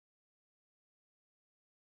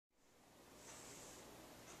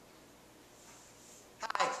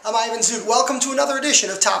I'm Ivan Zoot. Welcome to another edition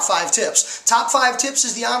of Top 5 Tips. Top 5 Tips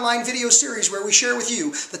is the online video series where we share with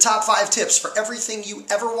you the top 5 tips for everything you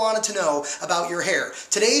ever wanted to know about your hair.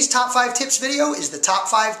 Today's Top 5 Tips video is the top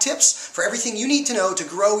 5 tips for everything you need to know to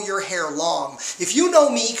grow your hair long. If you know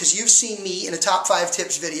me because you've seen me in a Top 5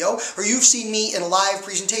 Tips video or you've seen me in a live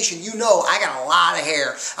presentation, you know I got a lot of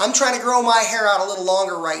hair. I'm trying to grow my hair out a little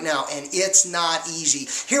longer right now and it's not easy.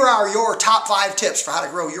 Here are your top 5 tips for how to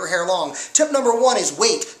grow your hair long. Tip number 1 is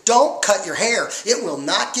wait. Don't cut your hair. It will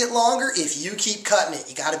not get longer if you keep cutting it.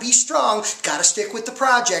 You got to be strong. Got to stick with the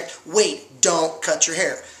project. Wait. Don't cut your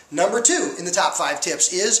hair. Number 2 in the top 5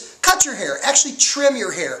 tips is cut your hair. Actually trim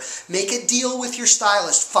your hair. Make a deal with your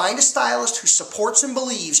stylist. Find a stylist who supports and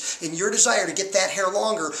believes in your desire to get that hair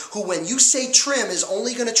longer, who when you say trim is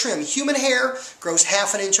only going to trim. Human hair grows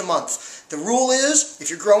 ½ an inch a month. The rule is if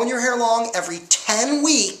you're growing your hair long, every 10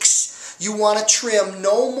 weeks you want to trim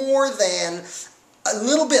no more than a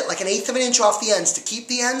little bit, like 1/8 of an inch off the ends to keep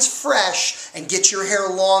the ends fresh and get your hair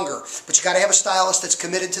longer. But you got to have a stylist that's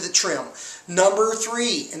committed to the trim. Number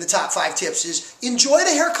 3 in the top 5 tips is enjoy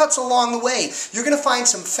the haircuts along the way. You're going to find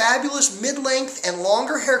some fabulous mid-length and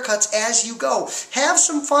longer haircuts as you go. Have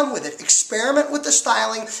some fun with it. Experiment with the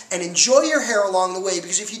styling and enjoy your hair along the way,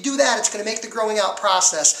 because if you do that, it's going to make the growing out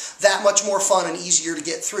process that much more fun and easier to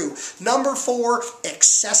get through. Number 4,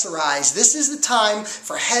 accessorize. This is the time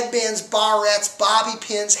for headbands, barrettes, bobby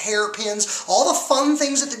pins, hairpins, all the fun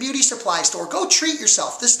things at the beauty supply store. Go treat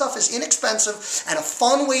yourself. This stuff is inexpensive and a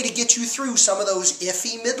fun way to get you through some of those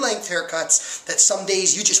iffy mid-length haircuts that some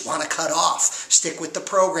days you just want to cut off. Stick with the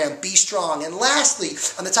program. Be strong. And lastly,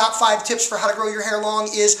 on the top 5 tips for how to grow your hair long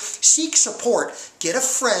is seek support. Get a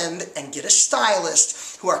friend and get a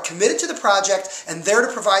stylist who are committed to the project and there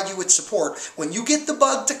to provide you with support. When you get the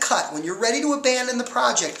bug to cut, when you're ready to abandon the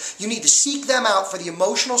project, you need to seek them out for the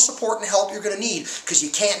emotional support and help you're going to need, because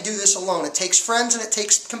you can't do this alone. It takes friends and it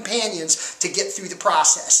takes companions to get through the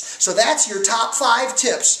process. So that's your top 5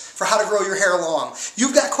 tips for how to grow your hair long.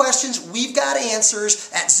 You've got questions, we've got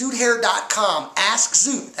answers at zoothair.com. Ask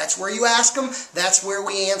Zoot. That's where you ask them, that's where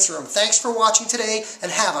we answer them. Thanks for watching today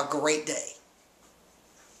and have a great day.